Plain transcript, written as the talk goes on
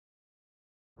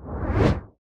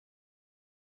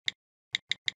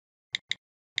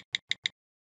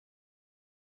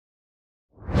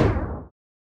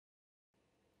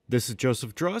This is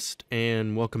Joseph Drust,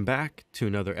 and welcome back to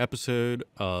another episode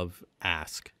of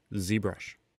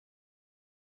AskZBrush.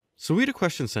 So we had a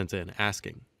question sent in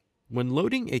asking, when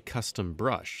loading a custom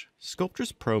brush,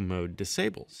 Sculptris Pro mode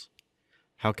disables.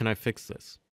 How can I fix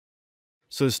this?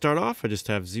 So to start off, I just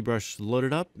have ZBrush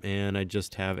loaded up, and I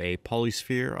just have a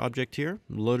polysphere object here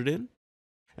loaded in.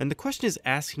 And the question is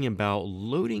asking about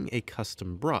loading a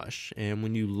custom brush, and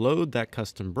when you load that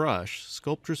custom brush,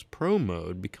 Sculptris Pro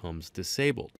mode becomes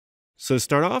disabled. So to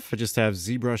start off, I just have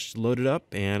ZBrush loaded up,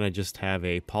 and I just have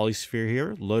a polysphere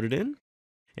here loaded in.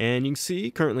 And you can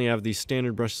see, currently I have the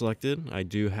standard brush selected. I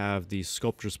do have the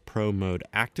Sculptris Pro mode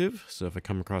active. So if I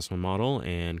come across my model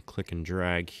and click and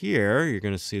drag here, you're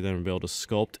going to see that I'm able to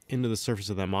sculpt into the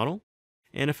surface of that model.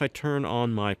 And if I turn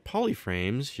on my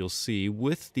polyframes, you'll see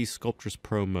with the Sculptris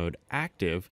Pro mode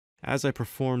active, as I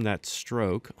perform that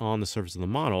stroke on the surface of the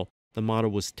model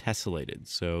was tessellated.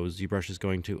 So ZBrush is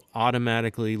going to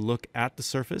automatically look at the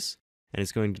surface, and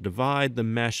it's going to divide the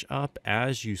mesh up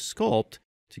as you sculpt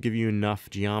to give you enough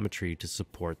geometry to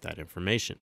support that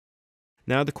information.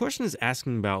 Now the question is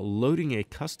asking about loading a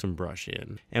custom brush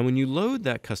in, and when you load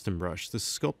that custom brush, the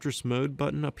Sculptris mode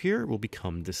button up here will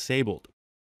become disabled.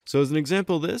 So as an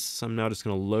example of this, I'm now just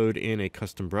going to load in a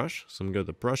custom brush. So I'm going to go to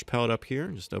the brush palette up here,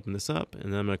 just open this up,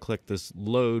 and then I'm going to click this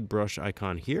load brush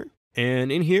icon here.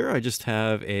 And in here, I just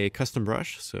have a custom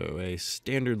brush, so a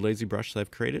standard lazy brush that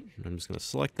I've created. I'm just going to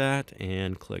select that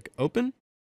and click open.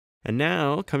 And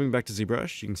now, coming back to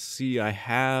ZBrush, you can see I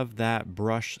have that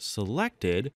brush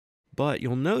selected, but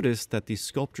you'll notice that the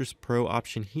Sculptris Pro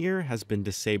option here has been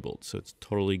disabled, so it's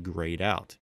totally grayed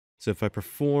out. So if I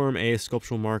perform a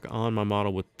sculptural mark on my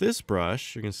model with this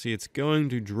brush, you can see it's going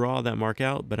to draw that mark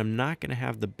out, but I'm not going to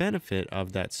have the benefit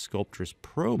of that Sculptris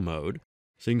Pro mode.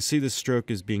 So you can see the stroke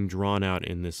is being drawn out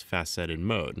in this faceted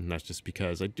mode, and that's just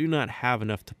because I do not have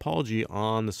enough topology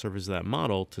on the surface of that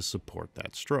model to support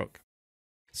that stroke.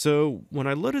 So when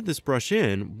I loaded this brush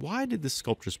in, why did the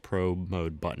Sculptris Pro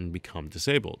mode button become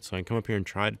disabled? So I can come up here and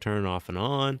try to turn it off and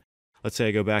on. Let's say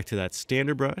I go back to that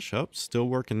standard brush, still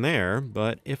working there,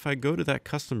 but if I go to that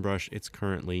custom brush, it's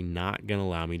currently not going to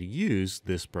allow me to use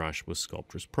this brush with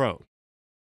Sculptris Pro.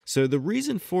 So the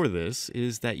reason for this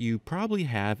is that you probably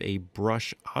have a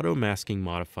brush auto masking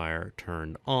modifier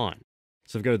turned on.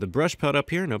 So if I go to the brush palette up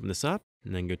here and open this up,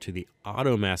 and then go to the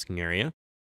auto masking area,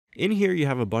 in here you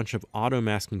have a bunch of auto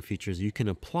masking features you can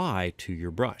apply to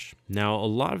your brush. Now a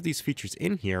lot of these features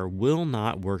in here will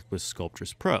not work with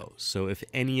Sculptris Pro, so if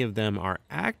any of them are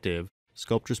active,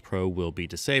 Sculptris Pro will be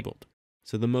disabled.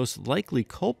 So the most likely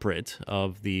culprit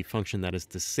of the function that is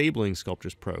disabling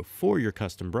Sculptris Pro for your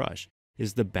custom brush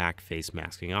is the Backface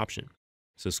Masking option.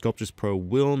 So Sculptris Pro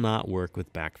will not work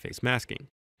with Backface Masking.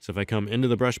 So if I come into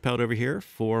the brush palette over here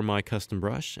for my custom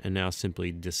brush and now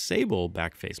simply disable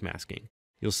Backface Masking,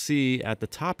 you'll see at the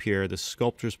top here, the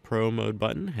Sculptris Pro mode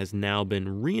button has now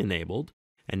been re-enabled,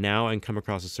 and now I can come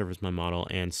across the surface of my model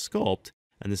and sculpt,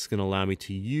 and this is going to allow me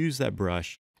to use that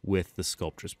brush with the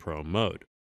Sculptris Pro mode.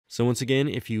 So once again,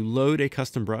 if you load a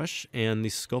custom brush and the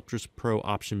Sculptris Pro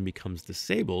option becomes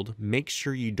disabled, make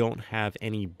sure you don't have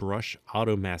any brush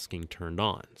auto masking turned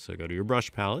on. So go to your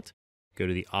brush palette, go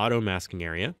to the auto masking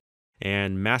area,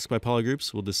 and Mask by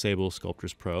Polygroups will disable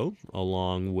Sculptris Pro,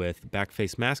 along with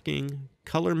Backface Masking,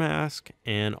 Color Mask,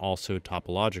 and also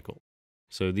Topological.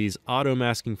 So these auto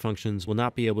masking functions will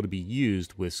not be able to be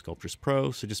used with Sculptris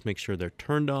Pro, so just make sure they're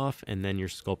turned off, and then your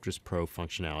Sculptris Pro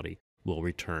functionality will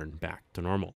return back to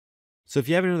normal. So if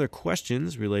you have any other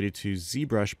questions related to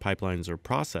ZBrush pipelines or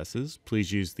processes,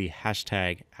 please use the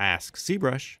hashtag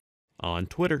AskZBrush on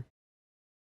Twitter.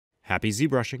 Happy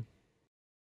ZBrushing!